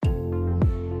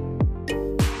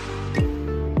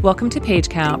Welcome to Page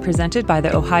Count, presented by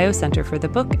the Ohio Center for the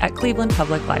Book at Cleveland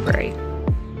Public Library.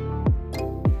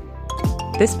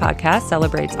 This podcast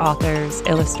celebrates authors,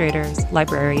 illustrators,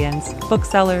 librarians,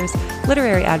 booksellers,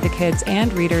 literary advocates,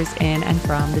 and readers in and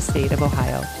from the state of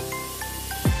Ohio.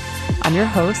 I'm your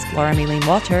host, Laura Meleen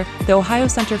Walter, the Ohio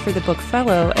Center for the Book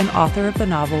Fellow and author of the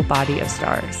novel Body of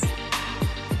Stars.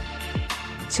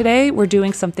 Today, we're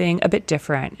doing something a bit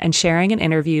different and sharing an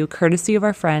interview courtesy of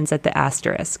our friends at the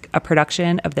Asterisk, a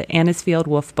production of the Anisfield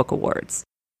Wolf Book Awards.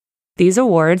 These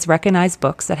awards recognize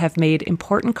books that have made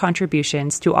important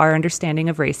contributions to our understanding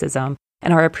of racism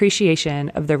and our appreciation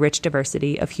of the rich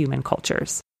diversity of human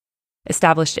cultures.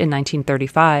 Established in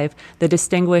 1935, the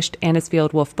distinguished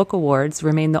Anisfield Wolf Book Awards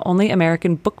remain the only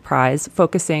American book prize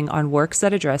focusing on works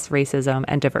that address racism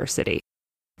and diversity.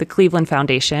 The Cleveland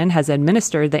Foundation has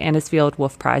administered the Anisfield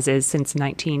Wolf Prizes since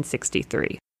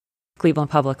 1963. Cleveland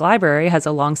Public Library has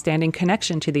a long-standing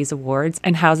connection to these awards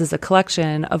and houses a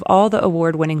collection of all the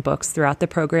award-winning books throughout the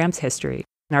program's history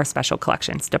in our Special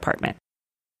Collections Department.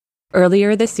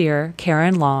 Earlier this year,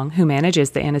 Karen Long, who manages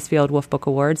the Anisfield Wolf Book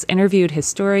Awards, interviewed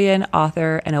historian,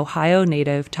 author, and Ohio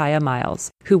native Tiya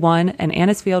Miles, who won an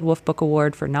Anisfield Wolf Book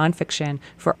Award for nonfiction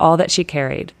for All That She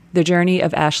Carried, The Journey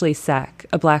of Ashley Sack,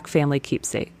 a Black Family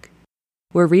Keepsake.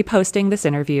 We're reposting this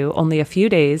interview only a few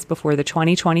days before the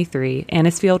 2023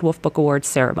 Anisfield Wolf Book Awards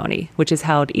ceremony, which is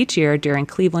held each year during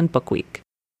Cleveland Book Week.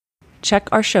 Check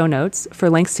our show notes for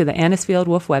links to the Anisfield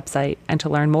Wolf website and to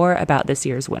learn more about this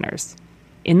year's winners.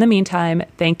 In the meantime,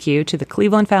 thank you to the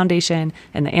Cleveland Foundation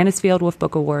and the Anisfield Wolf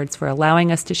Book Awards for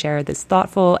allowing us to share this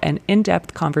thoughtful and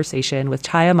in-depth conversation with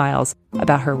Tiya Miles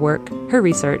about her work, her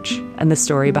research, and the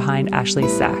story behind Ashley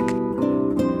Sack.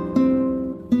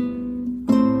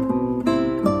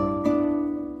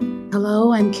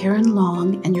 Hello, I'm Karen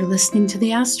Long, and you're listening to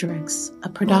The Asterisk, a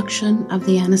production of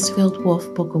the Anisfield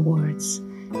Wolf Book Awards.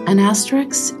 An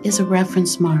asterisk is a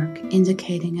reference mark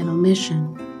indicating an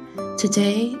omission.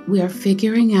 Today, we are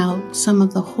figuring out some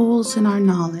of the holes in our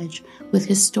knowledge with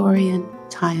historian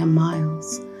Tiya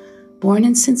Miles. Born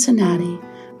in Cincinnati,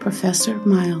 Professor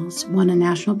Miles won a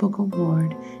National Book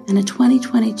Award and a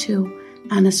 2022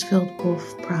 Anisfield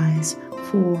Wolf Prize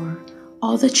for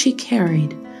All That She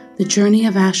Carried, The Journey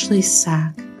of Ashley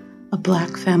Sack, a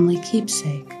Black Family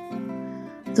Keepsake.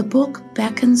 The book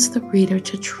beckons the reader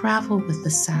to travel with the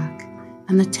sack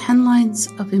and the 10 lines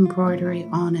of embroidery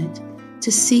on it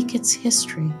to seek its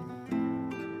history.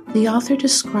 The author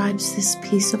describes this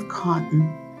piece of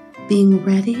cotton being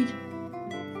readied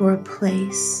for a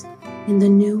place in the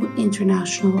new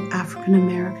International African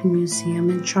American Museum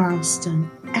in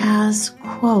Charleston as,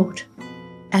 quote,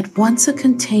 at once a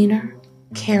container,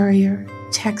 carrier,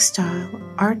 textile,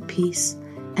 art piece,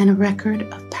 and a record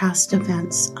of past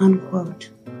events,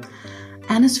 unquote.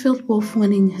 Anisfield Wolf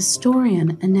winning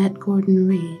historian Annette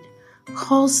Gordon-Reed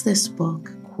calls this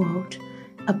book, quote,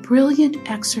 a brilliant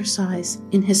exercise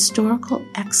in historical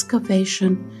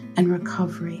excavation and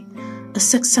recovery, a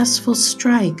successful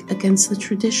strike against the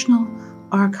traditional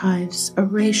archives'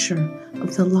 erasure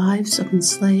of the lives of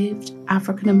enslaved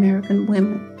African American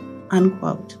women,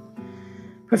 unquote.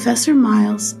 Professor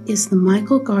Miles is the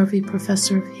Michael Garvey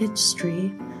Professor of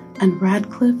History and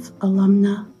Radcliffe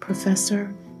Alumna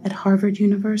Professor at Harvard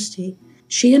University.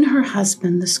 She and her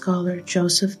husband, the scholar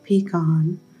Joseph P.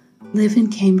 Gahn, live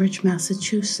in Cambridge,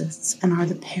 Massachusetts, and are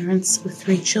the parents of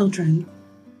 3 children.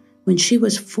 When she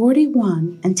was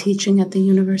 41 and teaching at the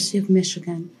University of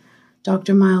Michigan,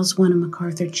 Dr. Miles won a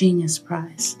MacArthur Genius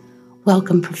Prize.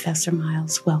 Welcome, Professor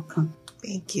Miles. Welcome.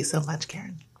 Thank you so much,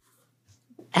 Karen.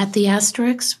 At the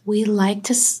Asterisk, we like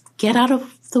to get out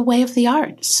of the way of the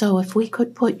art. So if we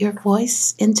could put your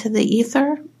voice into the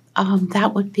ether,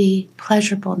 that would be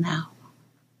pleasurable now.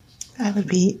 I would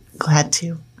be glad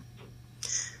to.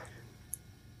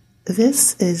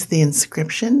 This is the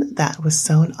inscription that was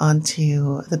sewn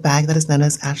onto the bag that is known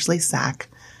as Ashley Sack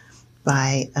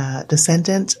by a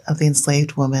descendant of the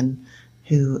enslaved woman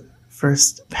who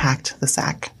first packed the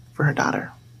sack for her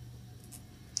daughter.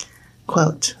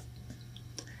 Quote,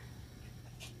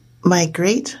 my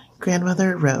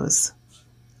great-grandmother Rose,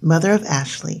 mother of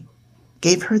Ashley,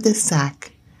 gave her this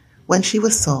sack when she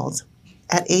was sold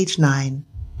at age 9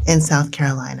 in South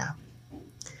Carolina.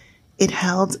 It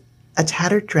held a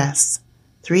tattered dress,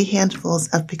 3 handfuls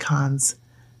of pecans,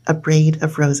 a braid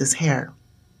of Rose's hair.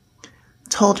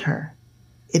 Told her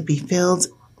it'd be filled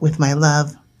with my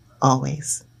love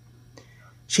always.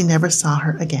 She never saw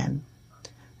her again.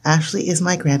 Ashley is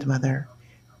my grandmother,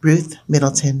 Ruth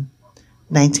Middleton,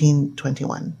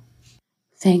 1921.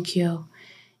 Thank you.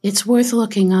 It's worth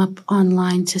looking up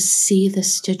online to see the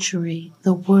stitchery.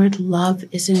 The word love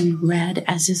is in red,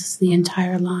 as is the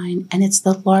entire line, and it's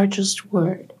the largest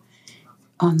word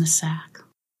on the sack.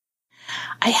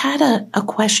 I had a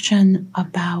question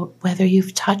about whether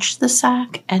you've touched the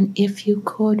sack, and if you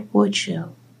could, would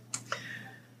you?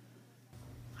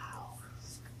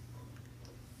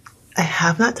 I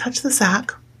have not touched the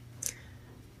sack.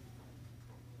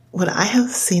 When I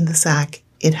have seen the sack,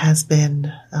 it has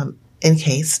been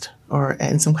encased or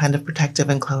in some kind of protective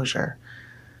enclosure.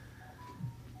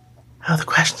 Oh, the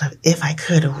question of if I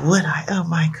could, would I? Oh,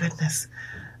 my goodness.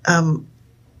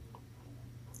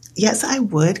 Yes, I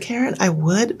would, Karen. I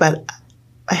would, but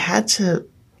I had to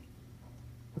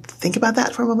think about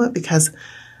that for a moment because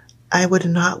I would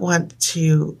not want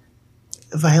to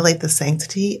violate the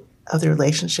sanctity of the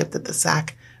relationship that the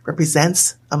sack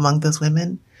represents among those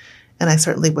women. And I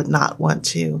certainly would not want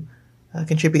to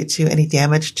contribute to any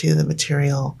damage to the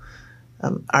material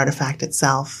artifact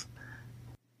itself.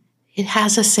 It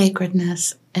has a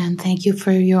sacredness, and thank you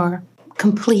for your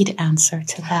complete answer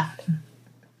to that.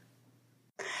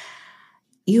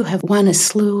 You have won a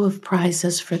slew of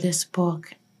prizes for this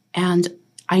book, and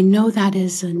I know that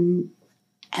is an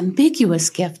ambiguous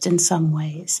gift in some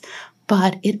ways,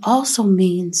 but it also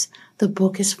means the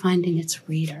book is finding its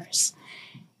readers.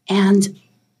 And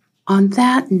on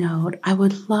that note, I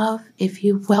would love if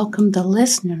you welcome the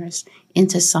listeners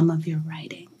into some of your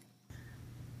writing.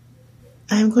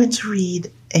 I'm going to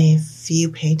read a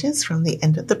few pages from the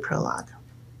end of the prologue.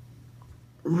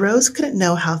 Rose couldn't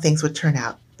know how things would turn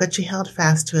out, but she held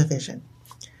fast to a vision.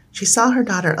 She saw her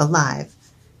daughter alive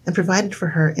and provided for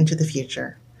her into the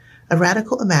future, a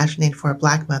radical imagining for a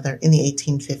Black mother in the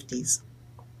 1850s.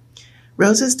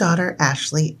 Rose's daughter,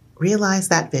 Ashley,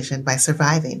 realized that vision by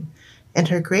surviving, and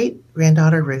her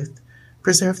great-granddaughter, Ruth,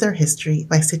 preserved their history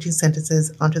by stitching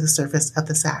sentences onto the surface of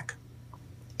the sack.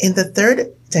 In the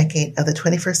third decade of the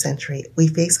 21st century, we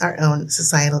face our own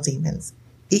societal demons,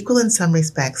 equal in some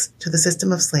respects to the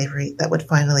system of slavery that would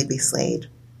finally be slayed.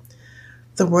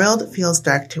 The world feels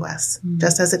dark to us,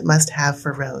 just as it must have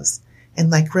for Rose, and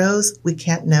like Rose, we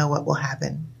can't know what will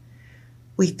happen.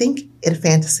 We think in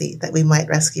fantasy that we might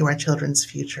rescue our children's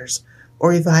futures, or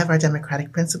revive our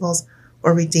democratic principles,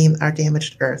 or redeem our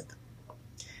damaged earth.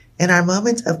 In our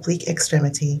moment of bleak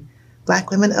extremity,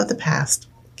 Black women of the past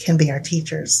can be our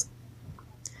teachers.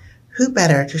 Who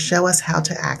better to show us how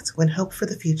to act when hope for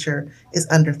the future is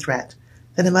under threat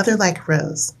than a mother like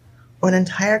Rose, or an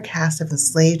entire cast of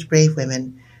enslaved brave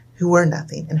women who were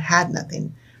nothing and had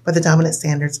nothing but the dominant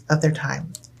standards of their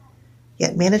time,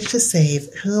 yet managed to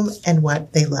save whom and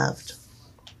what they loved.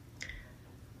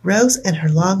 Rose and her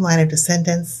long line of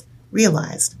descendants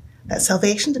realized that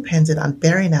salvation depended on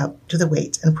bearing up to the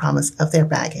weight and promise of their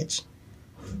baggage.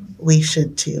 We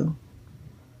should too.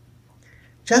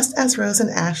 Just as Rose and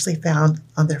Ashley found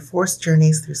on their forced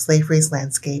journeys through slavery's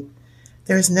landscape,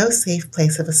 there is no safe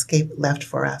place of escape left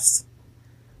for us.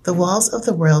 The walls of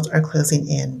the world are closing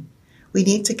in. We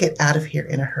need to get out of here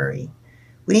in a hurry.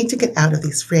 We need to get out of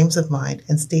these frames of mind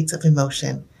and states of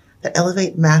emotion that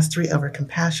elevate mastery over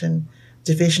compassion,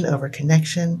 division over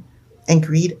connection, and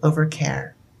greed over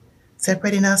care,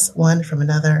 separating us one from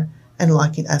another and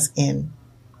locking us in.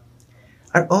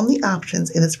 Our only options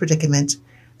in this predicament,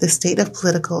 the state of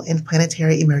political and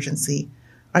planetary emergency,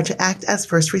 are to act as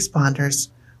first responders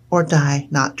or die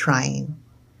not trying.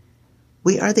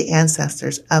 We are the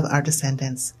ancestors of our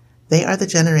descendants. They are the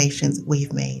generations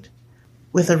we've made.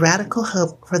 With a radical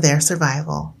hope for their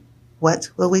survival, what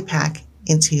will we pack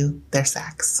into their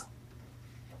sacks?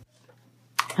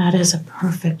 That is a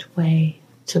perfect way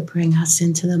to bring us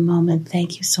into the moment.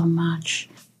 Thank you so much.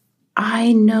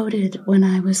 I noted when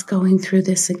I was going through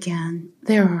this again,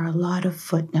 there are a lot of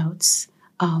footnotes,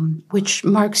 which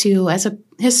marks you as a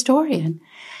historian.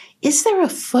 Is there a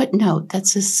footnote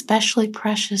that's especially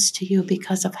precious to you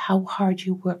because of how hard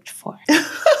you worked for it?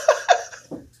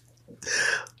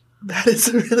 That is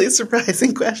a really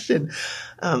surprising question.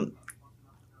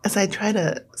 As I try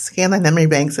to scan my memory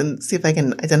banks and see if I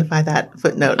can identify that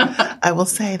footnote, I will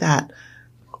say that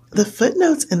the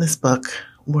footnotes in this book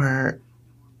were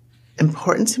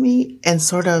important to me and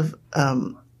sort of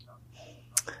a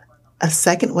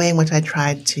second way in which I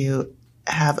tried to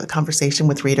have a conversation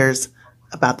with readers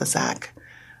about the sack.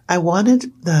 I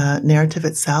wanted the narrative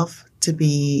itself to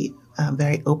be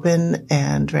very open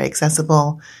and very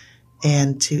accessible,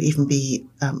 and to even be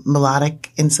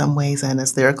melodic in some ways and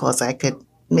as lyrical as I could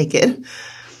make it.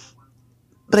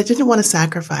 But I didn't want to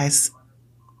sacrifice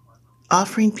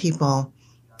offering people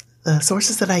the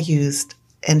sources that I used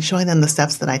and showing them the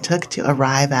steps that I took to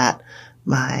arrive at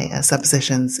my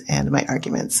suppositions and my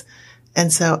arguments.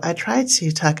 And so I tried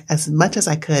to tuck as much as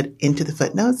I could into the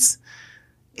footnotes,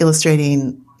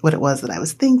 illustrating what it was that I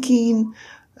was thinking,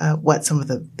 what some of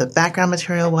the background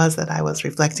material was that I was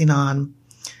reflecting on,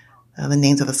 the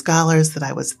names of the scholars that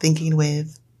I was thinking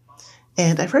with.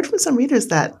 And I've heard from some readers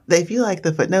that they feel like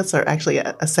the footnotes are actually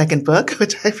a second book,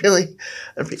 which I really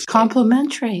appreciate.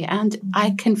 Complimentary. And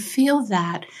I can feel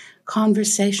that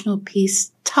conversational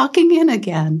piece tucking in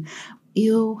again.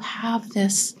 You have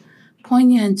this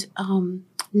poignant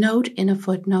note in a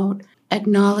footnote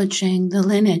acknowledging the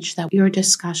lineage that you're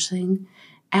discussing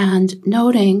and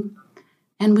noting,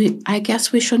 and I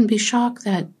guess we shouldn't be shocked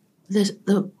that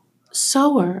the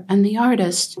sewer and the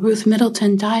artist, Ruth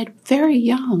Middleton, died very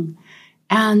young.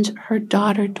 And her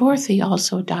daughter, Dorothy,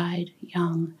 also died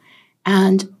young.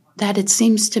 And that it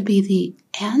seems to be the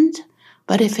end,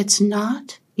 but if it's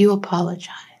not, you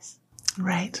apologize.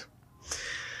 Right.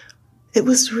 It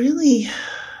was really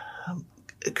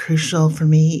crucial for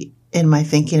me in my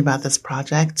thinking about this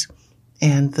project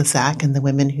and the SAC and the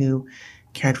women who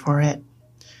cared for it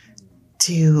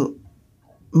to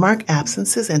mark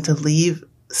absences and to leave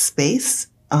space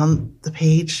on the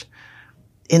page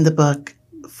in the book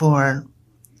for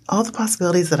all the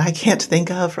possibilities that I can't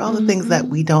think of, for all the things that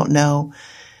we don't know.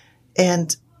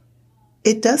 And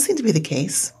it does seem to be the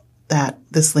case that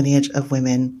this lineage of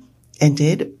women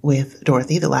ended with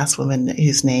Dorothy, the last woman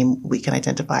whose name we can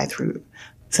identify through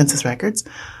census records.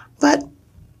 But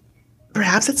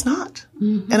perhaps it's not.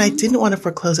 And I didn't want to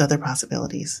foreclose other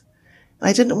possibilities. And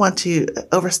I didn't want to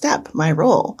overstep my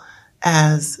role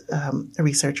as a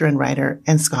researcher and writer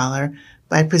and scholar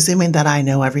by presuming that I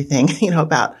know everything,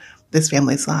 about this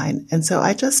family's line. And so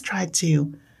I just tried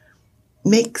to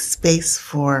make space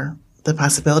for the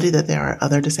possibility that there are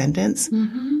other descendants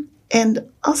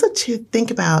and also to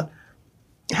think about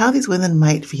how these women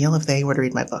might feel if they were to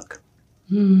read my book.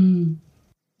 You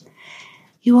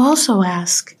also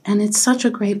ask, and it's such a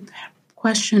great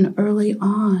question early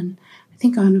on, I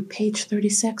think on page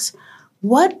 36,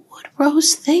 what would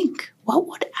Rose think? What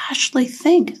would Ashley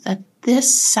think that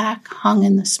this sack hung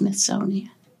in the Smithsonian?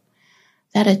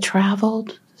 That it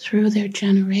traveled through their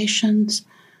generations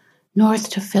north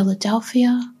to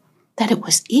Philadelphia, that it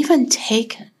was even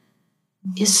taken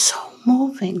is so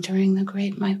moving during the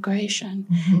Great Migration.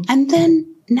 And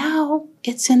then now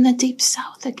it's in the Deep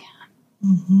South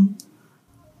again.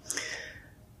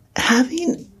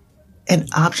 Having an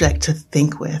object to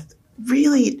think with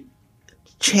really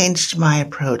changed my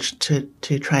approach to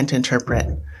trying to interpret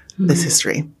this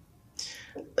history.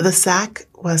 The SAC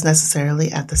was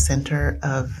necessarily at the center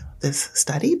of this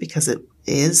study because it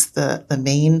is the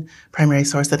main primary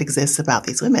source that exists about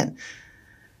these women.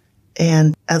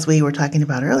 And as we were talking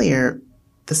about earlier,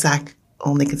 the SAC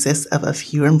only consists of a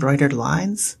few embroidered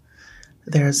lines.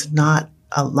 There's not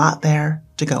a lot there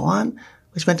to go on,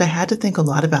 which meant I had to think a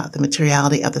lot about the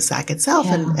materiality of the SAC itself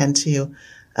and to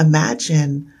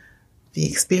imagine the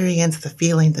experience, the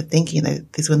feeling, the thinking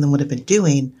that these women would have been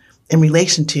doing in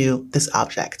relation to this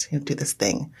object, to this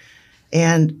thing.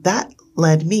 And that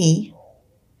led me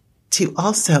to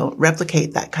also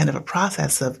replicate that kind of a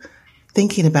process of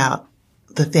thinking about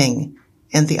the thing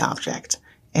and the object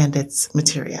and its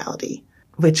materiality,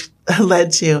 which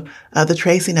led to the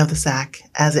tracing of the SAC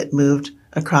as it moved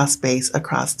across space,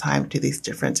 across time to these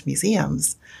different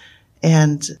museums.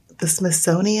 And the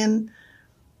Smithsonian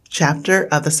chapter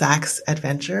of the SAC's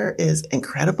adventure is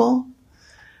incredible.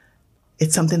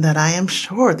 It's something that I am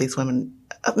sure these women,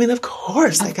 of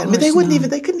course, they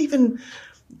couldn't even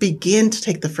begin to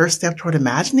take the first step toward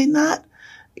imagining that,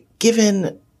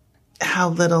 given how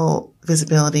little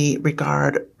visibility,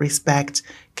 regard, respect,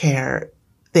 care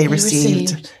they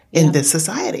received in this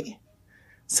society.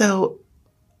 So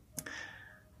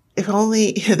if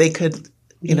only they could,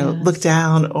 look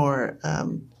down or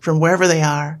from wherever they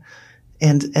are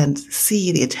and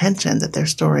see the attention that their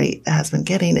story has been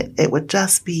getting, it would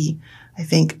just be, I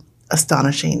think,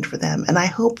 astonishing for them. And I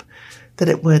hope that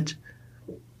it would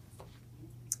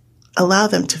allow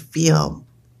them to feel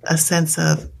a sense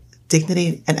of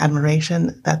dignity and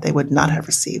admiration that they would not have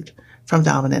received from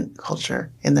dominant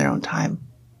culture in their own time.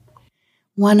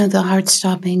 One of the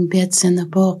heart-stopping bits in the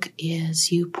book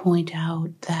is you point out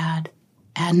that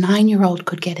a 9-year-old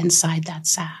could get inside that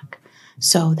sack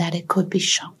so that it could be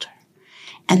shelter.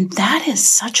 And that is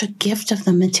such a gift of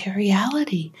the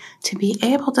materiality to be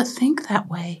able to think that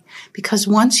way, because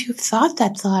once you've thought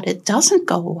that thought, it doesn't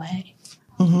go away.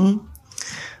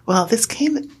 Well, this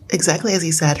came exactly as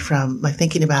you said from my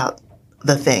thinking about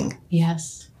the thing.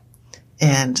 Yes.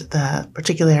 And the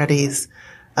particularities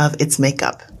of its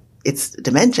makeup, its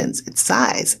dimensions, its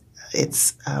size,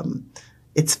 its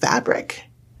fabric.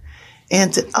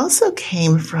 And it also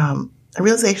came from a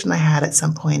realization I had at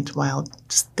some point while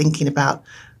just thinking about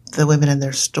the women and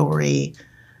their story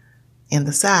in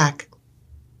the sack,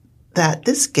 that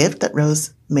this gift that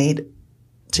Rose made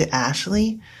to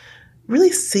Ashley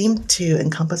really seemed to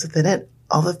encompass within it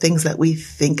all the things that we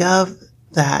think of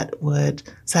that would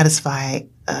satisfy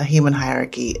a human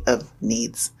hierarchy of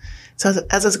needs. So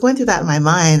as I was going through that in my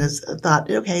mind, I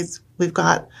thought, okay, we've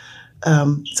got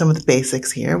some of the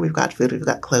basics here. We've got food, we've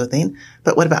got clothing,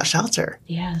 but what about shelter?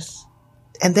 Yes.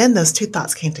 And then those two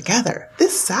thoughts came together.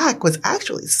 This sack was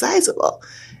actually sizable.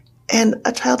 And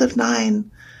a child of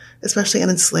 9, especially an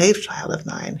enslaved child of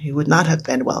 9, who would not have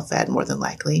been well fed more than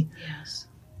likely, Yes.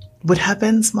 would have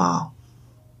been small.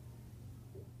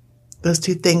 Those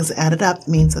two things added up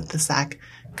means that the sack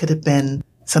could have been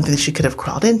something that she could have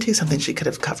crawled into, something she could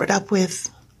have covered up with.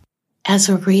 As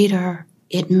a reader,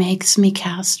 it makes me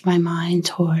cast my mind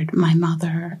toward my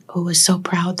mother, who was so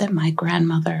proud that my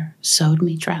grandmother sewed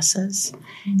me dresses.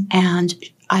 Mm-hmm. And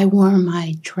I wore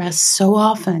my dress so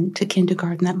often to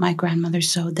kindergarten that my grandmother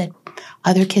sewed that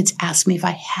other kids asked me if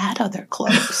I had other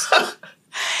clothes.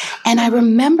 And I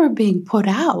remember being put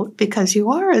out because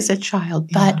you are as a child,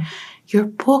 but your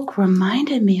book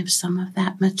reminded me of some of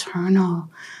that maternal,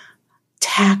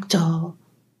 tactile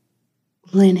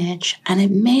lineage, and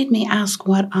it made me ask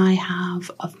what I have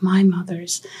of my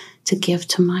mother's to give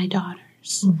to my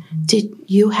daughters. Mm-hmm. Did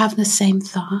you have the same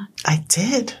thought? I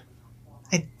did.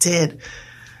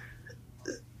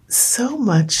 So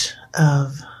much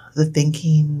of the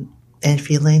thinking and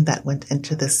feeling that went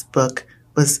into this book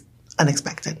was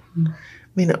unexpected. Mm-hmm. I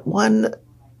mean, one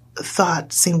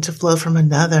thought seemed to flow from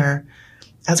another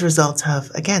as a result of,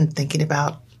 again, thinking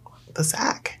about the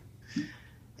sack.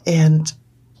 And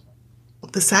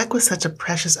the sack was such a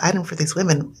precious item for these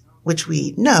women, which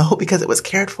we know because it was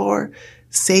cared for,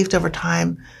 saved over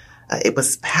time. It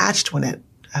was patched when it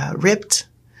ripped.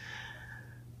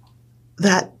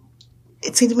 That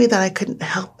it seemed to me that I couldn't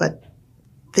help but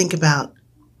think about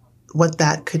what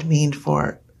that could mean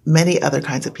for many other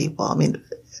kinds of people. I mean,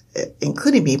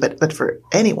 including me, but for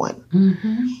anyone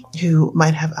who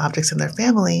might have objects in their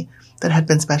family that had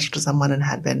been special to someone and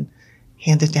had been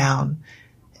handed down.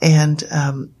 And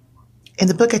in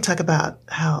the book, I talk about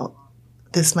how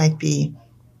this might be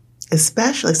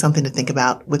especially something to think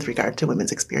about with regard to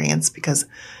women's experience, because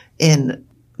in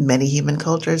many human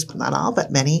cultures, but not all,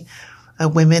 but many,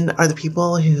 women are the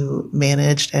people who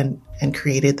managed and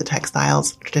created the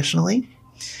textiles traditionally.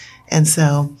 And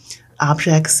so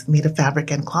objects made of fabric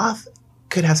and cloth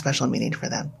could have special meaning for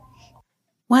them.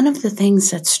 One of the things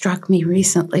that struck me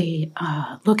recently,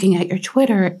 looking at your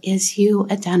Twitter, is you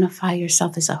identify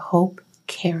yourself as a hope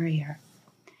carrier,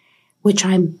 which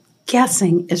I'm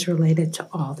guessing is related to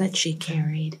all that she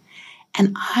carried.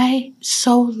 And I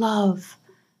so love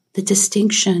the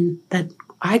distinction that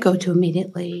I go to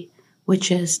immediately,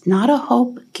 which is not a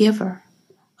hope giver,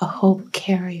 a hope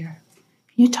carrier.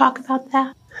 Can you talk about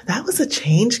that? That was a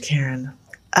change, Karen.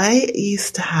 I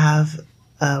used to have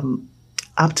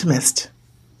optimist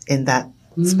in that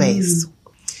space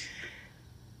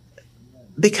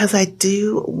because I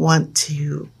do want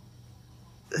to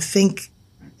think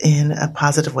in a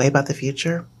positive way about the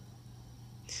future.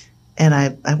 And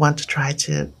I want to try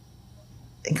to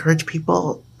encourage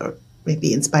people or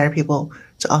maybe inspire people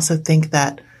to also think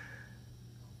that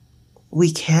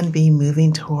we can be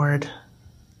moving toward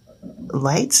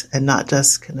light and not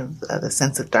just kind of the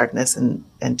sense of darkness and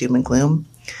doom and gloom.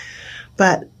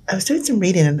 But I was doing some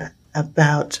reading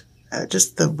about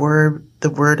just the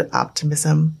word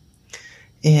optimism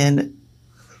in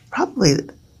probably,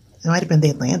 it might have been The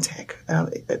Atlantic.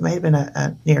 It might have been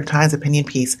a New York Times opinion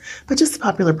piece, but just the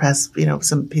popular press,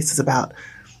 some pieces about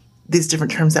these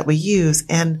different terms that we use.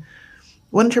 And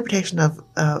one interpretation of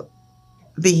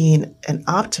being an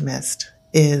optimist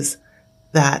is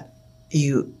that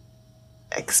you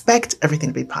expect everything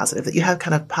to be positive, that you have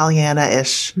kind of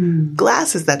Pollyanna-ish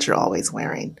glasses that you're always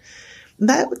wearing. And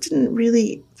that didn't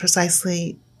really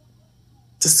precisely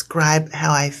describe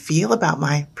how I feel about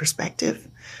my perspective.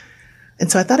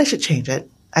 And so I thought I should change it.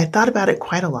 I thought about it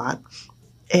quite a lot.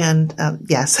 And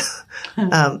yes,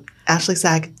 Ashley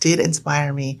Sack did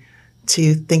inspire me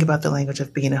to think about the language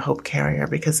of being a hope carrier,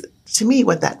 because to me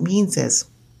what that means is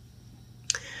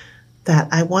that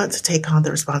I want to take on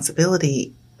the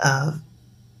responsibility of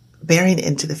bearing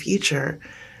into the future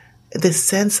this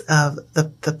sense of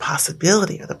the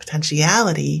possibility or the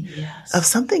potentiality of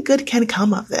something good can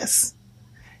come of this.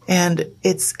 And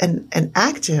it's an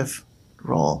active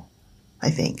role,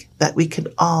 I think, that we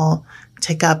could all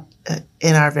take up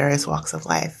in our various walks of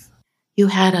life. You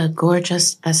had a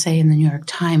gorgeous essay in the New York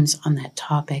Times on that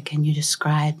topic, and you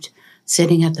described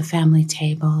sitting at the family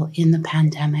table in the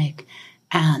pandemic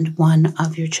and one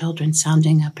of your children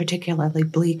sounding a particularly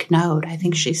bleak note. I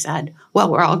think she said, well,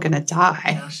 we're all going to die.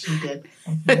 Yeah, she did.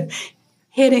 Mm-hmm.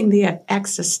 Hitting the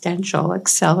existential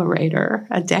accelerator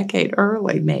a decade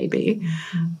early, maybe.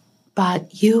 Mm-hmm.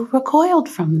 But you recoiled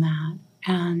from that.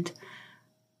 And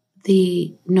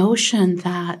the notion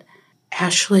that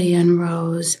Ashley and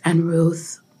Rose and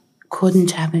Ruth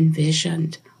couldn't have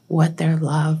envisioned what their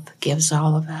love gives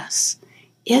all of us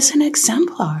is an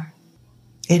exemplar.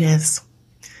 It is.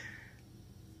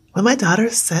 When my daughter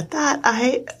said that,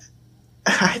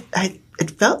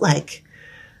 it felt like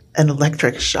an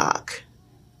electric shock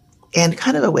and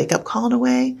kind of a wake-up call in a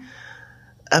way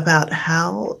about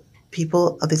how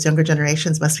people of these younger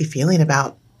generations must be feeling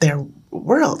about their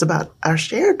world, about our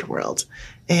shared world,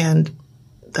 and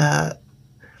the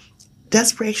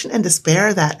desperation and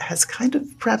despair that has kind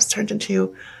of perhaps turned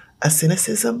into a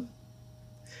cynicism.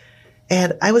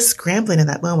 And I was scrambling in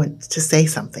that moment to say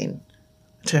something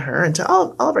to her and to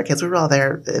all of our kids. We were all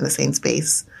there in the same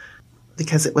space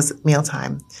because it was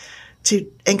mealtime, to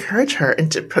encourage her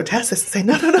and to protest this and say,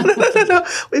 no.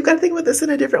 We've got to think about this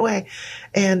in a different way.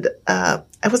 And I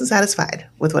wasn't satisfied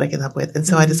with what I came up with. And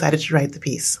so I decided to write the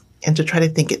piece and to try to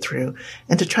think it through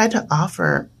and to try to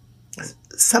offer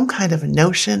some kind of a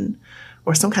notion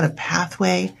or some kind of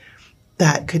pathway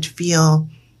that could feel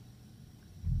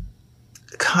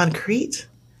concrete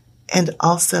and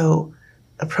also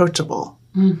approachable.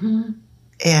 Mm-hmm.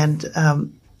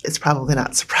 And it's probably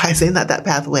not surprising that that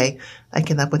pathway I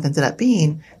came up with ended up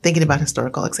being thinking about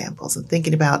historical examples and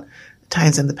thinking about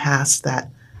times in the past that,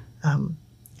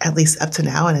 at least up to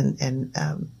now and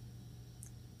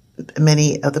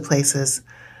many of the places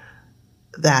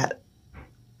that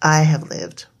I have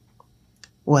lived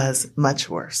was much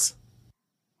worse.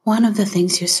 One of the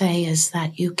things you say is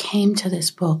that you came to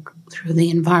this book through the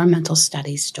environmental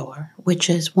studies door, which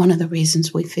is one of the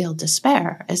reasons we feel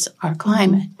despair is our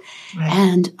climate. Right.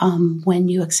 And when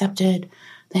you accepted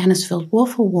the Anisfield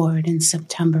Wolf Award in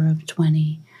September of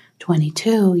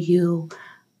 2022, you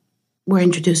were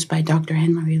introduced by Dr.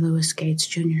 Henry Louis Gates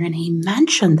Jr., and he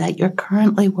mentioned that you're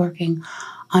currently working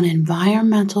on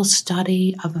environmental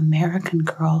study of American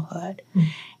girlhood,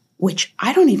 which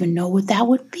I don't even know what that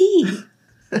would be.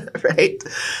 Right.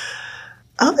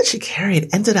 All that she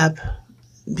carried ended up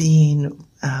being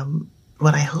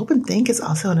what I hope and think is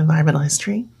also an environmental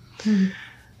history.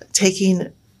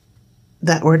 Taking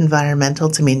that word environmental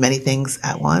to mean many things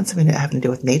at once. I mean, it having to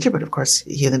do with nature, but of course,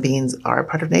 human beings are a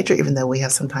part of nature, even though we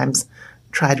have sometimes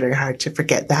tried very hard to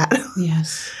forget that.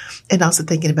 Yes. And also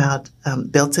thinking about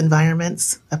built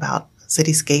environments, about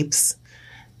cityscapes,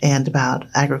 and about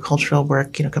agricultural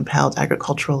work, compelled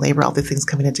agricultural labor, all these things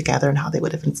coming in together and how they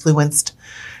would have influenced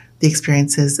the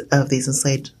experiences of these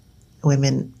enslaved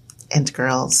women and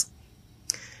girls.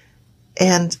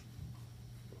 And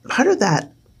part of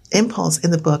that impulse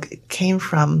in the book came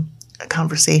from a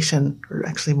conversation, or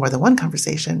actually more than one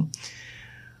conversation,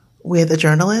 with a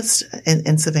journalist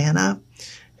in Savannah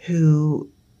who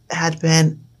had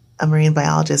been a marine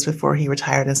biologist before he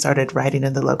retired and started writing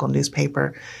in the local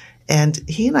newspaper. And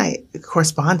he and I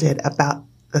corresponded about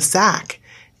the SAC.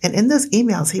 And in those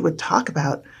emails, he would talk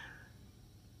about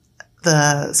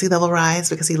the sea level rise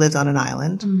because he lived on an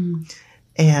island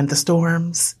and the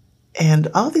storms. And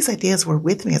all of these ideas were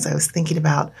with me as I was thinking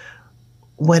about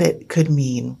what it could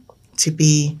mean to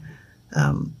be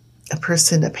a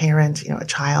person, a parent, a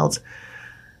child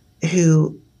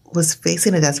who was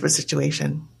facing a desperate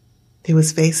situation, who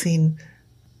was facing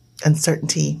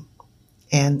uncertainty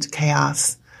and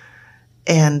chaos,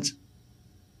 and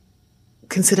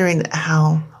considering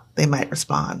how they might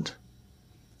respond.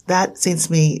 That seems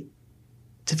to me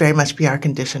to very much be our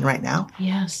condition right now.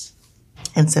 Yes.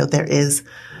 And so there is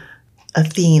a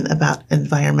theme about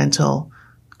environmental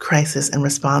crisis and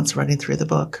response running through the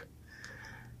book.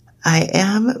 I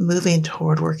am moving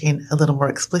toward working a little more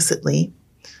explicitly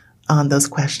on those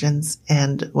questions,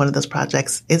 and one of those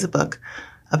projects is a book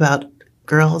about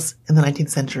girls in the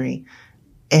 19th century.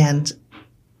 And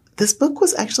this book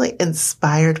was actually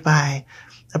inspired by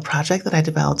a project that I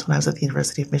developed when I was at the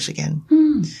University of Michigan.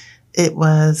 It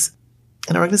was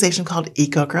an organization called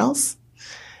Eco Girls,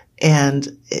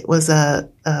 and it was a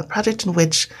project in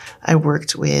which I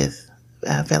worked with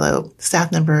fellow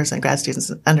staff members and grad students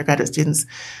and undergraduate students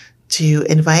to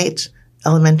invite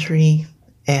elementary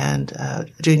and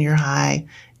junior high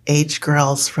age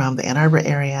girls from the Ann Arbor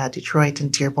area, Detroit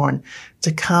and Dearborn,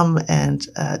 to come and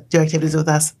do activities with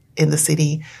us in the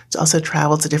city, to also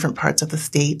travel to different parts of the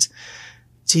state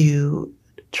to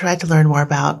try to learn more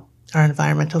about our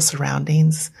environmental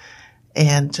surroundings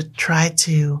and to try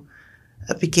to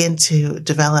begin to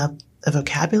develop a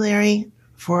vocabulary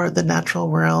for the natural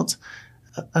world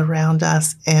around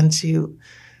us, and to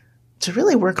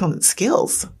really work on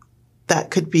skills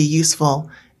that could be useful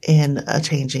in a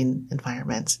changing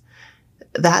environment.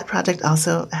 That project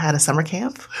also had a summer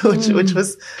camp, which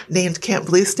was named Camp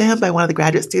Blue Stem by one of the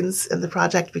graduate students in the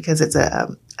project because it's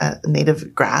a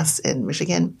native grass in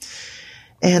Michigan.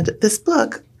 And this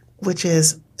book, which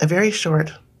is a very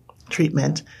short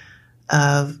treatment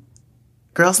of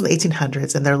girls in the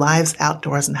 1800s and their lives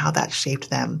outdoors and how that shaped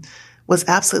them, was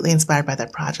absolutely inspired by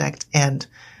that project. And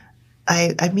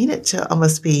I mean it to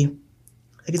almost be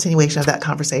a continuation of that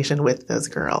conversation with those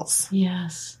girls.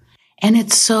 Yes. And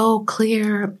it's so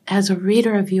clear as a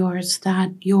reader of yours that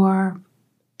your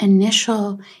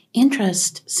initial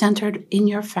interest centered in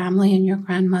your family and your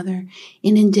grandmother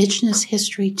in Indigenous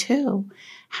history too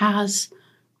has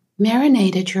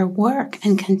marinated your work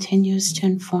and continues to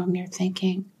inform your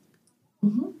thinking.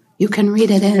 Mm-hmm. You can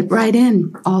read it right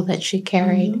in all that she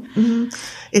carried. Mm-hmm.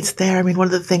 Mm-hmm. It's there. I mean, one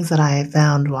of the things that I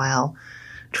found while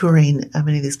touring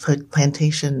many of these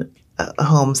plantation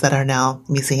homes that are now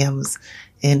museums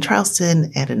in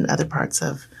Charleston and in other parts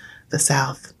of the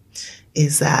South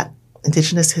is that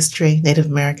Indigenous history, Native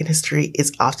American history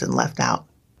is often left out.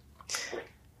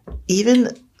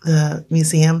 Even the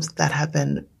museums that have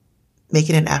been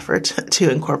making an effort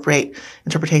to incorporate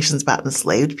interpretations about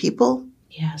enslaved people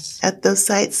at those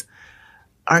sites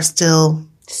are still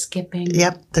skipping.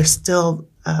 Yep, they're still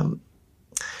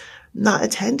not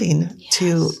attending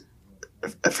to,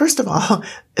 first of all,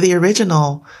 the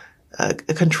original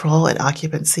control and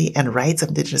occupancy and rights of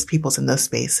Indigenous peoples in those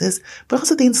spaces, but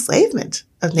also the enslavement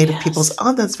of Native peoples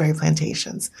on those very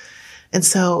plantations. And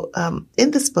so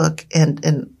in this book and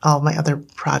in all my other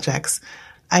projects,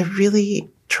 I really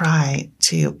try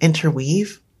to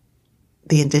interweave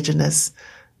the Indigenous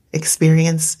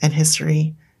experience and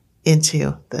history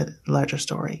into the larger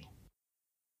story.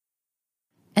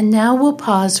 And now we'll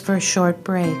pause for a short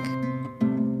break.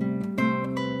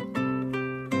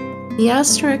 The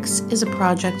Asterisk is a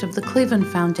project of the Cleveland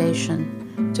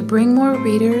Foundation to bring more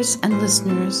readers and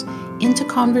listeners into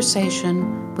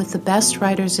conversation with the best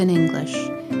writers in English,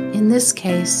 in this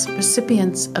case,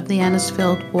 recipients of the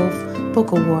Anisfield Wolf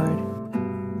Book Award.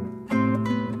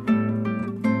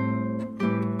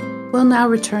 We'll now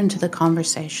return to the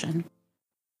conversation.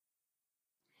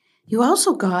 You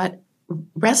also got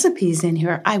recipes in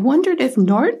here. I wondered if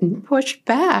Norton pushed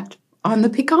back on the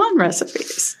pecan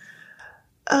recipes.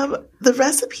 The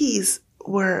recipes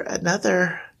were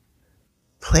another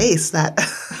place that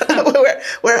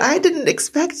where I didn't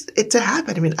expect it to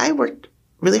happen. I mean, I worked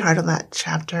really hard on that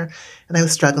chapter, and I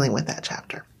was struggling with that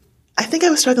chapter. I think I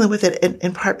was struggling with it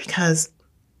in part because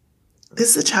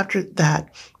this is a chapter that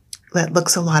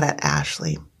looks a lot at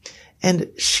Ashley, and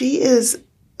she is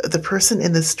the person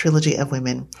in this trilogy of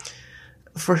women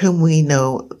for whom we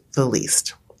know the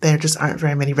least. There just aren't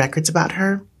very many records about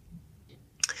her.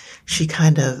 She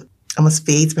kind of almost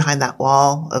fades behind that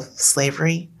wall of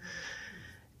slavery.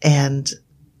 And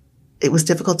it was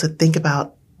difficult to think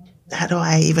about, how do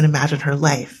I even imagine her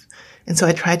life? And so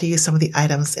I tried to use some of the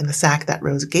items in the sack that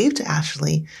Rose gave to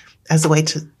Ashley as a way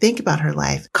to think about her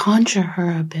life. Conjure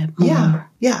her a bit more.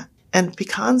 Yeah. And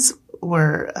pecans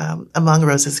were among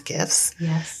Rose's gifts.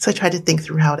 Yes. So I tried to think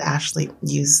through how would Ashley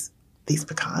use these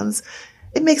pecans.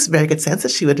 It makes very good sense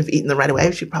that she would have eaten them right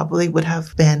away. She probably would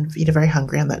have been very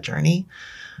hungry on that journey.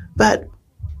 But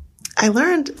I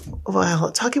learned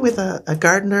while talking with a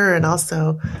gardener and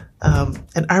also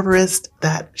an arborist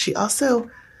that she also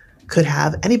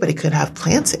anybody could have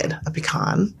planted a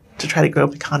pecan to try to grow a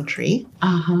pecan tree.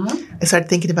 Uh-huh. I started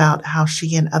thinking about how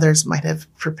she and others might have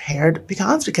prepared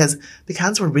pecans because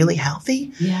pecans were really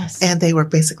healthy. Yes. And they were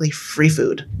basically free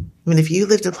food. I mean, if you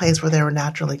lived in a place where there were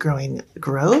naturally growing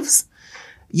groves,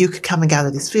 you could come and gather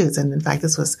these foods. And in fact,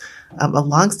 this was a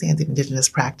longstanding Indigenous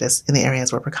practice in the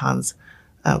areas where pecans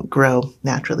grow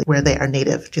naturally, where they are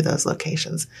native to those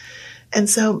locations. And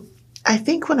so I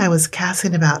think when I was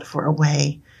casting about for a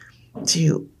way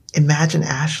to imagine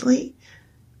Ashley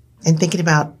and thinking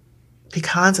about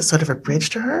pecans as sort of a bridge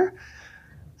to her,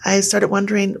 I started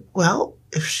wondering, well,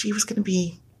 if she was going to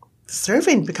be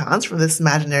serving pecans from this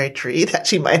imaginary tree that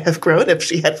she might have grown if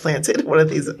she had planted one of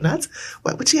these nuts,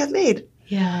 what would she have made?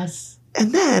 Yes.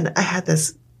 And then I had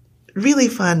this really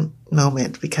fun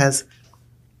moment because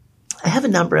I have a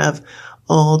number of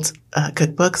old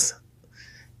cookbooks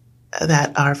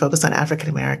that are focused on African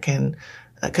American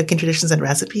cooking traditions and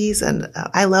recipes, and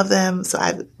I love them. So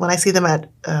when I see them at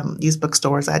used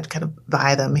bookstores, I'd kind of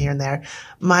buy them here and there.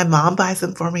 My mom buys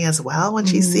them for me as well when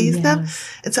she sees them.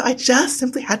 And so I just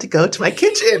simply had to go to my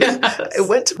kitchen. I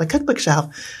went to my cookbook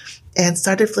shelf and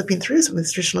started flipping through some of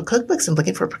these traditional cookbooks and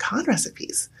looking for pecan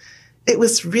recipes. It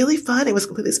was really fun. It was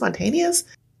completely spontaneous.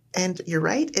 And you're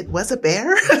right, it was a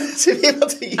bear to be able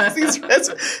to use these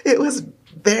recipes. It was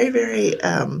very, very,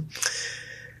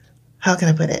 how can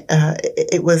I put it?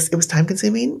 It was time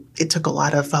consuming. It took a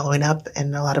lot of following up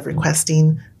and a lot of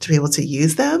requesting to be able to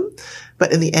use them.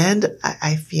 But in the end,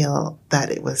 I feel that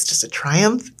it was just a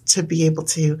triumph to be able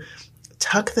to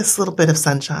tuck this little bit of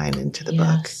sunshine into the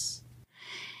book.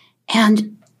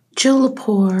 And Jill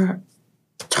Lepore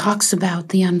talks about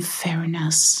the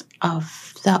unfairness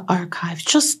of the archives.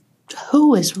 Just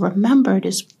who is remembered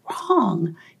is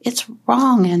wrong. It's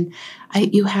wrong. And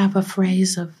you have a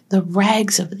phrase of the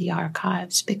rags of the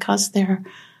archives because they're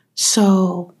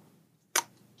so,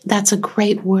 that's a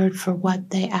great word for what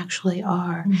they actually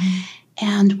are. Mm-hmm.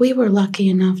 And we were lucky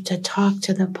enough to talk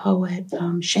to the poet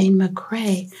Shane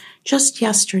McCrae just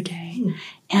yesterday. Mm.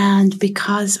 And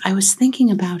because I was thinking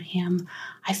about him,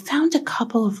 I found a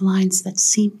couple of lines that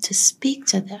seemed to speak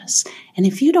to this. And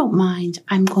if you don't mind,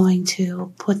 I'm going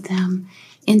to put them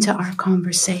into our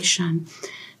conversation.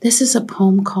 This is a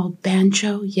poem called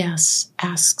Banjo Yes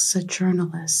Asks a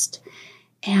Journalist.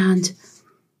 And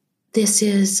this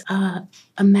is an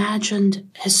imagined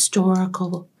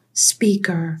historical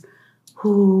speaker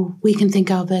who we can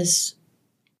think of as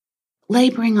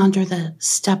laboring under the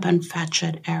Stepin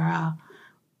Fetchit era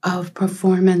of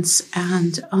performance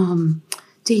and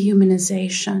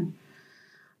dehumanization.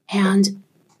 And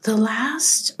the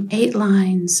last 8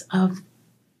 lines of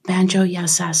Banjo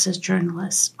Yes Asks a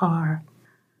Journalist are,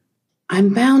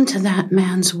 I'm bound to that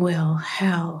man's will,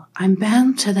 hell. I'm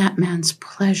bound to that man's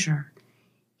pleasure.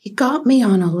 He got me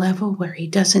on a level where he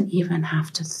doesn't even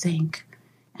have to think.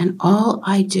 And all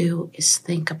I do is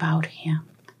think about him.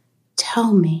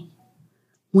 Tell me,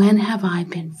 when have I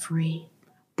been free?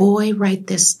 Boy, write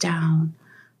this down.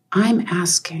 I'm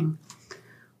asking,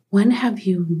 when have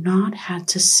you not had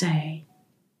to say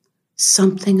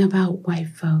something about white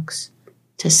folks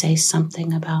to say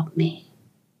something about me?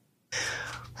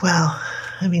 Well,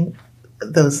 I mean,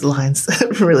 those lines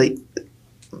really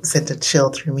sent a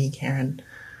chill through me, Karen.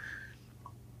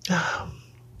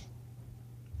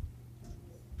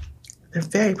 They're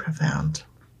very profound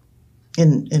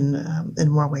in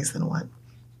more ways than one.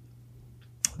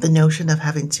 The notion of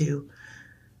having to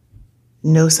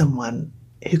know someone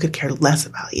who could care less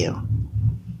about you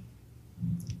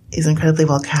is incredibly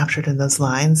well captured in those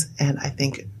lines, and I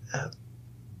think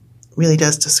really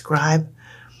does describe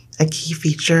a key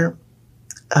feature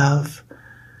of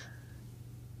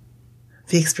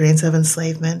the experience of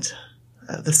enslavement,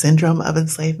 the syndrome of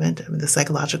enslavement, the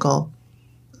psychological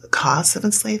costs of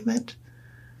enslavement.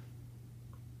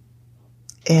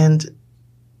 And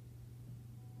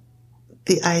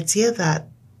the idea that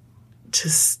to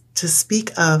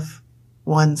speak of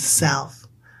oneself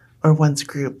or one's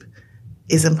group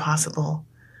is impossible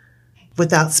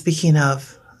without speaking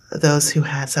of those who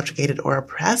had subjugated or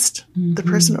oppressed the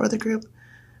person or the group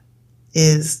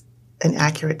is an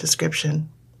accurate description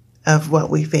of what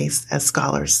we face as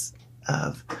scholars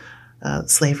of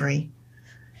slavery.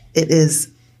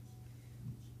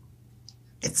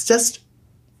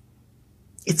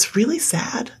 It's really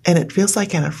sad, and it feels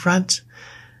like an affront.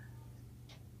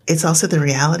 It's also the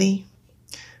reality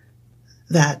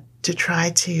that to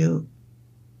try to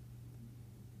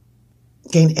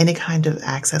gain any kind of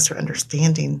access or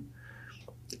understanding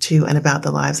to and about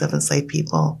the lives of enslaved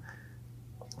people,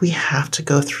 we have to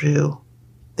go through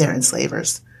their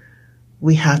enslavers.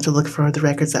 We have to look for the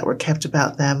records that were kept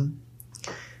about them.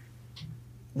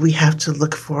 We have to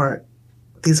look for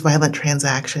these violent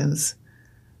transactions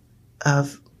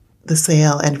of the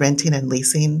sale and renting and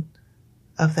leasing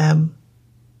of them.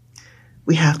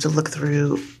 We have to look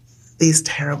through these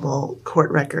terrible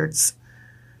court records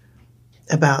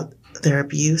about their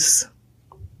abuse.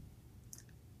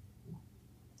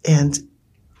 And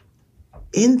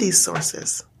in these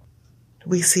sources,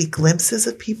 we see glimpses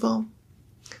of people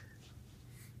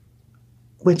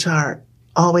which are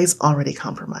always already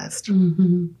compromised.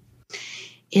 Mm-hmm.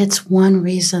 It's one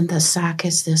reason the sack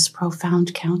is this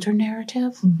profound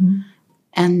counter-narrative,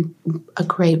 and a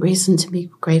great reason to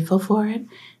be grateful for it.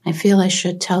 I feel I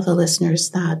should tell the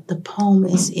listeners that the poem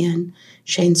is in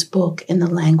Shane's book in the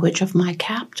language of my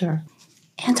captor.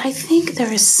 And I think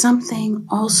there is something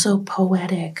also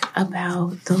poetic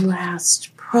about the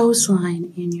last prose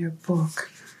line in your book.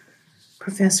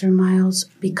 Professor Miles,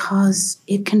 because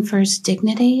it confers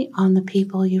dignity on the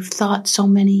people you've thought so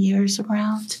many years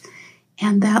around.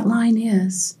 And that line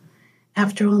is,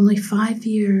 after only 5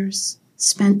 years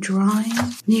spent drawing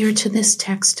near to this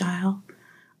textile,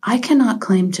 I cannot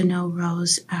claim to know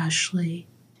Rose, Ashley,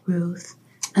 Ruth,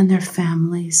 and their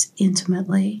families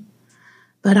intimately,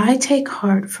 but I take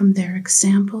heart from their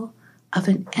example of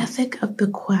an ethic of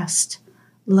bequest,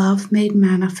 love made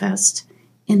manifest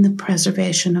in the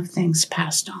preservation of things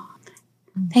passed on.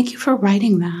 Thank you for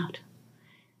writing that.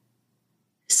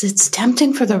 It's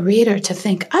tempting for the reader to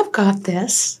think, I've got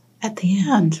this at the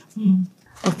end.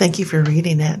 Well, thank you for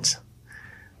reading it.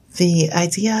 The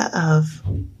idea of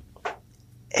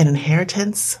an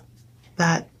inheritance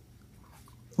that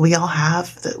we all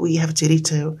have, that we have a duty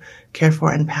to care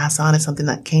for and pass on, is something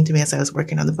that came to me as I was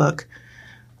working on the book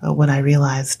when I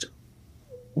realized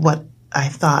what I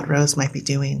thought Rose might be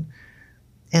doing.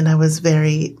 And I was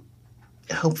very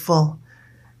hopeful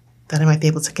that I might be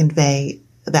able to convey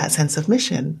that sense of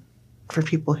mission for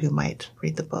people who might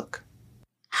read the book.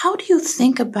 How do you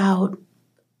think about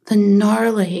the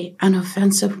gnarly and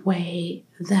offensive way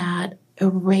that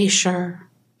erasure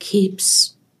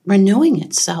keeps renewing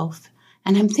itself?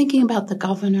 And I'm thinking about the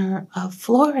governor of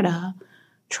Florida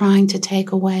trying to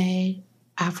take away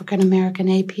African American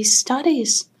AP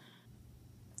studies.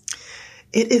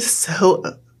 It is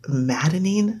so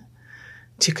maddening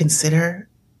to consider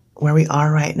where we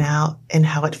are right now and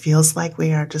how it feels like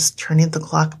we are just turning the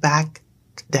clock back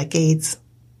decades.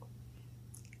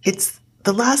 It's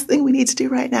the last thing we need to do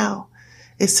right now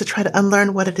is to try to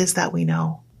unlearn what it is that we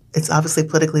know. It's obviously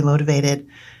politically motivated,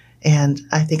 and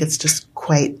I think it's just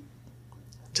quite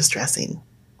distressing.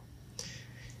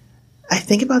 I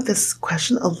think about this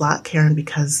question a lot, Karen,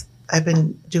 because I've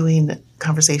been doing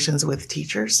conversations with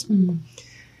teachers,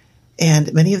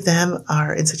 and many of them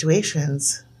are in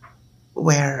situations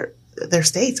where their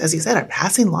states, as you said, are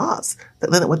passing laws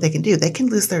that limit what they can do. They can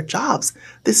lose their jobs.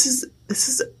 This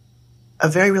is a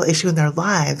very real issue in their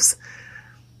lives,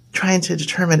 trying to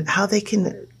determine how they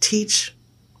can teach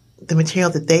the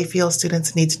material that they feel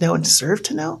students need to know and deserve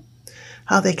to know,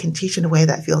 how they can teach in a way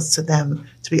that feels to them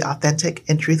to be authentic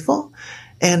and truthful,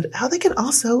 and how they can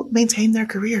also maintain their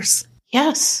careers.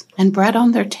 Yes, and bread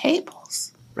on their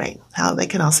tables. Right. How they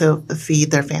can also feed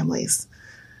their families.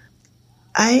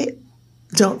 I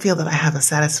don't feel that I have a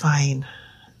satisfying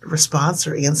response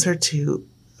or answer to,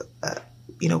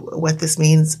 what this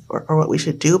means or what we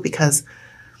should do, because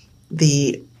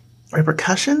the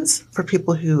repercussions for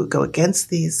people who go against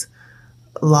these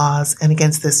laws and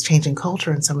against this changing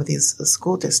culture in some of these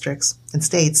school districts and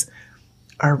states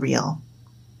are real.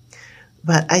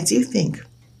 But I do think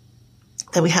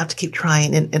that we have to keep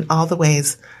trying in all the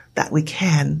ways that we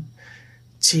can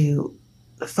to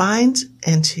find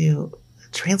and to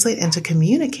translate and to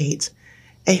communicate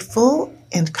a full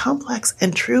and complex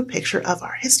and true picture of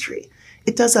our history.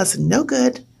 It does us no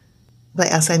good, by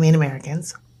us I mean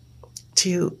Americans,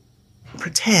 to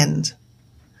pretend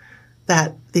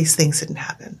that these things didn't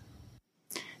happen.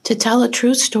 To tell a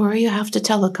true story, you have to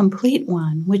tell a complete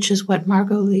one, which is what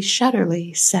Margot Lee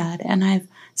Shetterly said, and I've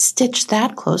stitched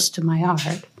that close to my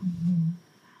heart.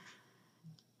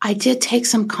 I did take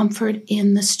some comfort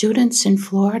in the students in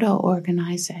Florida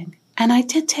organizing, and I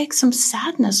did take some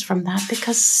sadness from that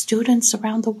because students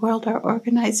around the world are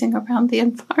organizing around the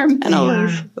environmental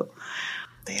issue.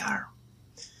 They are.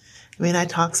 I mean, I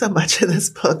talk so much in this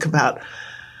book about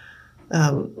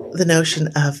the notion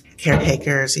of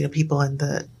caretakers, people in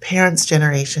the parents'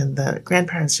 generation, the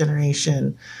grandparents'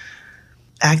 generation,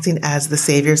 acting as the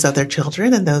saviors of their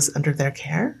children and those under their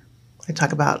care. I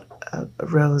talk about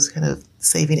Rose kind of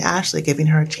saving Ashley, giving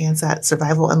her a chance at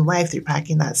survival and life through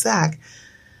packing that sack.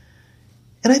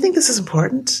 And I think this is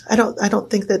important. I don't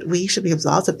think that we should be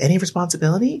absolved of any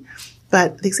responsibility,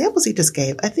 but the examples you just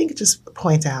gave, I think just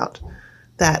point out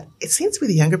that it seems to be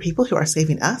the younger people who are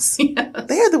saving us. Yes.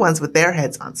 They are the ones with their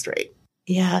heads on straight.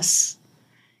 Yes.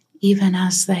 Even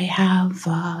as they have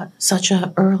such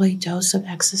an early dose of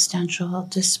existential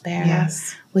despair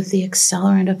with the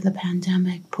accelerant of the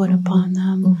pandemic put upon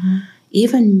them.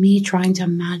 Even me trying to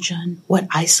imagine what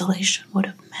isolation would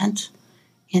have meant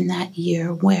in that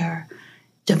year where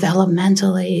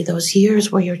developmentally, those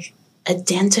years where your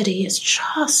identity is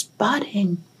just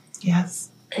budding. Yes.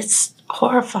 It's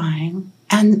horrifying.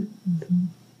 And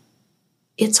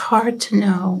it's hard to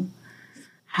know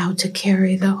how to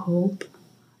carry the hope.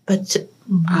 But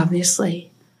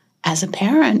obviously, as a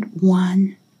parent,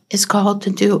 one is called to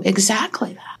do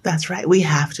exactly that. That's right. We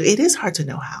have to. It is hard to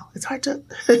know how. It's hard to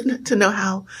to know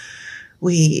how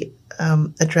we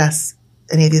address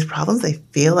any of these problems. They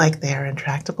feel like they are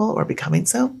intractable or becoming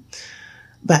so.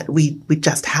 But we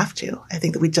just have to. I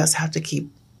think that we just have to keep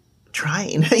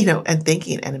trying, and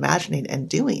thinking and imagining and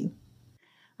doing.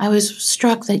 I was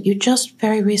struck that you just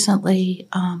very recently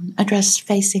addressed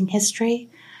facing history,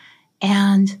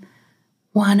 and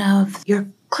one of your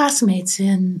classmates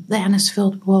in the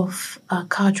Anisfield Wolf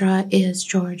cadre is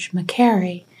George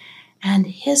McCary, and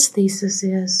his thesis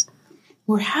is,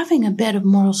 we're having a bit of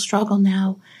moral struggle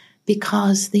now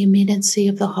because the immediacy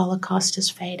of the Holocaust is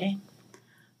fading.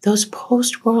 Those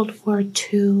post-World War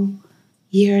II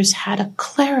years had a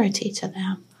clarity to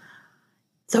them.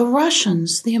 The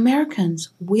Russians, the Americans,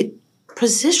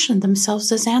 positioned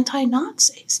themselves as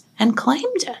anti-Nazis and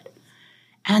claimed it.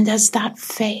 And as that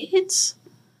fades,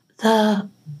 the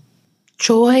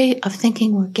joy of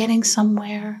thinking we're getting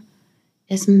somewhere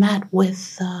is met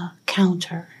with the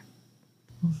counter.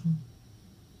 Mm-hmm.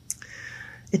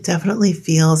 It definitely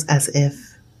feels as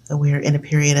if we're in a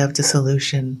period of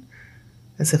dissolution,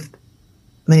 as if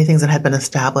many things that had been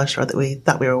established or that we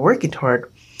thought we were working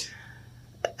toward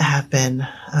have been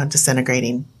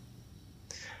disintegrating.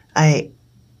 I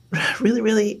really,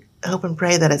 really hope and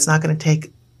pray that it's not going to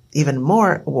take even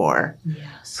more war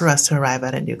for us to arrive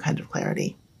at a new kind of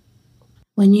clarity.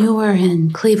 When you were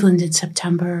in Cleveland in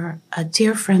September, a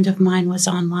dear friend of mine was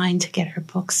online to get her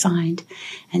book signed,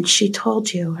 and she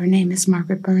told you, her name is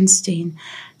Margaret Bernstein,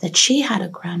 that she had a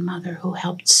grandmother who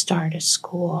helped start a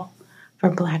school for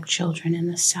Black children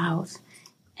in the South.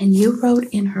 And you wrote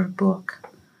in her book,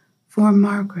 for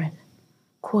Margaret,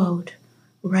 quote,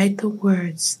 write the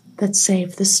words that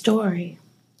save the story,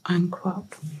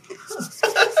 unquote.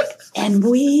 And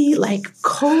we, like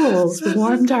coals,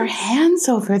 warmed our hands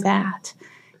over that.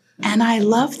 And I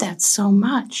love that so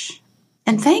much.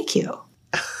 And thank you.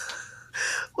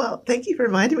 Well, thank you for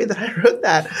reminding me that I wrote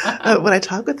that. When I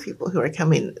talk with people who are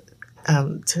coming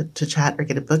to chat or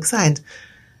get a book signed,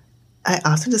 I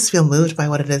often just feel moved by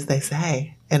what it is they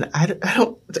say. And I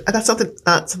don't that's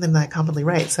not something that I commonly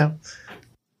write. So,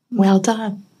 well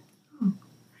done.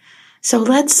 So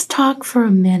let's talk for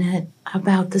a minute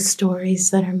about the stories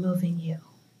that are moving you.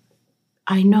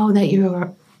 I know that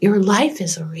your life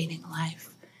is a reading life.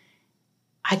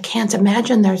 I can't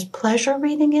imagine there's pleasure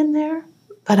reading in there,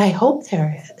 but I hope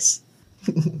there is.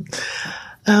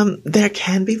 There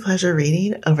can be pleasure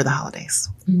reading over the holidays.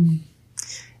 Mm.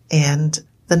 And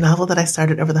the novel that I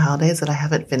started over the holidays that I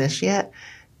haven't finished yet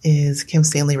is Kim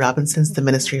Stanley Robinson's The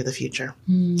Ministry of the Future.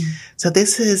 Mm. So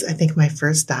this is, I think, my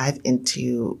first dive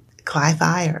into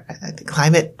cli-fi or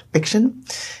climate fiction.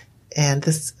 And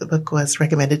this book was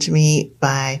recommended to me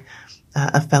by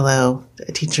a fellow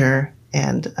teacher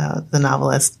and the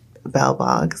novelist Belle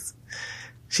Boggs.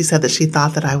 She said that she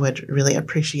thought that I would really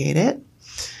appreciate it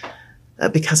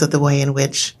because of the way in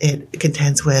which it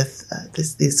contends with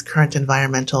these current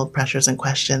environmental pressures and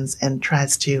questions and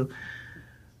tries to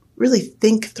really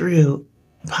think through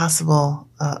possible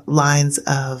lines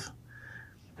of,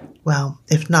 well,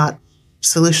 if not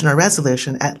solution or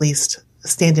resolution, at least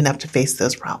standing up to face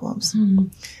those problems. Mm-hmm.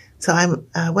 So I'm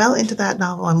well into that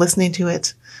novel. I'm listening to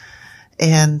it,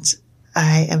 and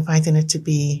I am finding it to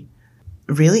be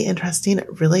really interesting,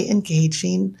 really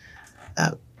engaging,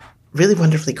 really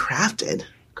wonderfully crafted.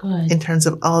 Good. In terms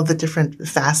of all of the different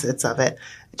facets of it,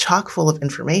 chock full of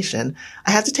information.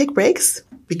 I have to take breaks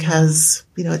because,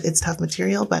 it's tough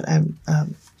material, but I'm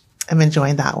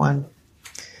enjoying that one.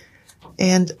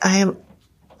 And I am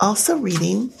also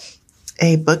reading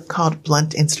a book called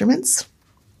Blunt Instruments.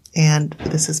 And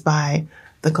this is by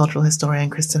the cultural historian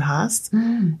Kristen Haas.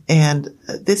 Mm. And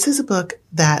this is a book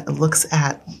that looks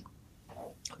at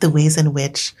the ways in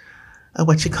which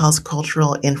what she calls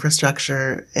cultural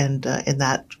infrastructure, and in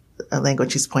that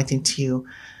language she's pointing to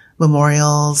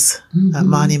memorials, mm-hmm.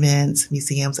 Monuments,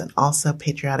 museums, and also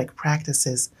patriotic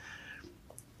practices,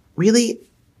 really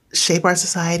shape our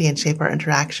society and shape our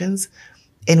interactions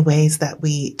in ways that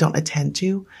we don't attend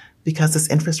to, because this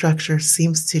infrastructure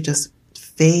seems to just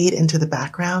fade into the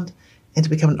background and to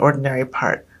become an ordinary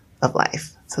part of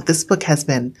life. So this book has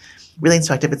been really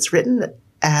instructive. It's written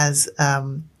as,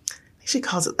 she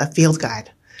calls it a field guide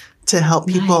to help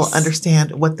people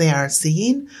understand what they are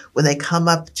seeing when they come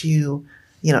up to,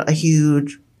 a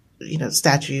huge,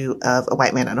 statue of a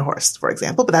white man on a horse, for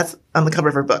example. But that's on the cover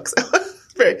of her book. So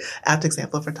very apt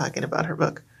example for talking about her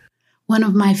book. One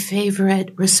of my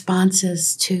favorite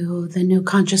responses to the new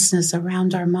consciousness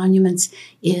around our monuments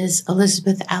is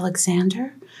Elizabeth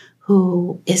Alexander,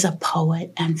 who is a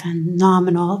poet and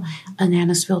phenomenal, an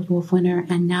Anisfield Wolf winner,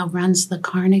 and now runs the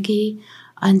Carnegie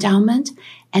Endowment.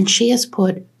 And she has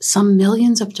put some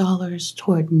millions of dollars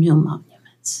toward new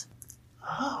monuments.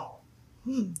 Oh,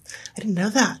 I didn't know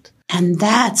that. And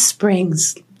that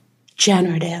springs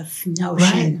generative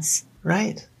notions.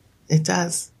 Right. It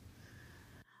does.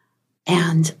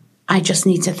 And I just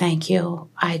need to thank you.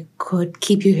 I could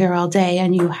keep you here all day,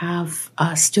 and you have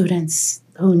students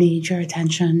who need your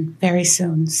attention very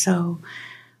soon. So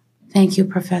thank you,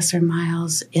 Professor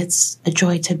Miles. It's a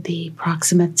joy to be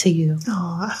proximate to you.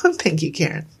 Oh, thank you,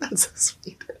 Karen. That's so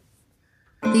sweet.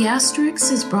 The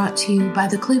Asterisk is brought to you by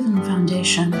the Cleveland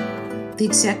Foundation. The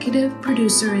executive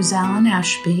producer is Alan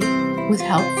Ashby, with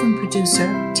help from producer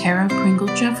Tara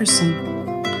Pringle Jefferson.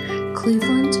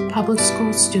 Cleveland Public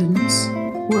School students,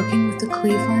 working with the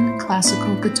Cleveland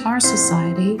Classical Guitar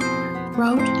Society,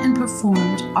 wrote and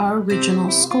performed our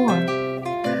original score.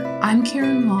 I'm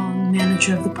Karen Long,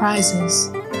 manager of the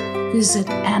prizes. Visit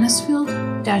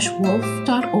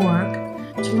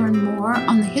anisfield-wolf.org to learn more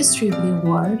on the history of the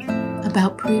award,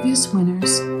 about previous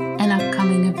winners, and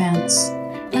upcoming events.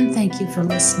 And thank you for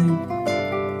listening.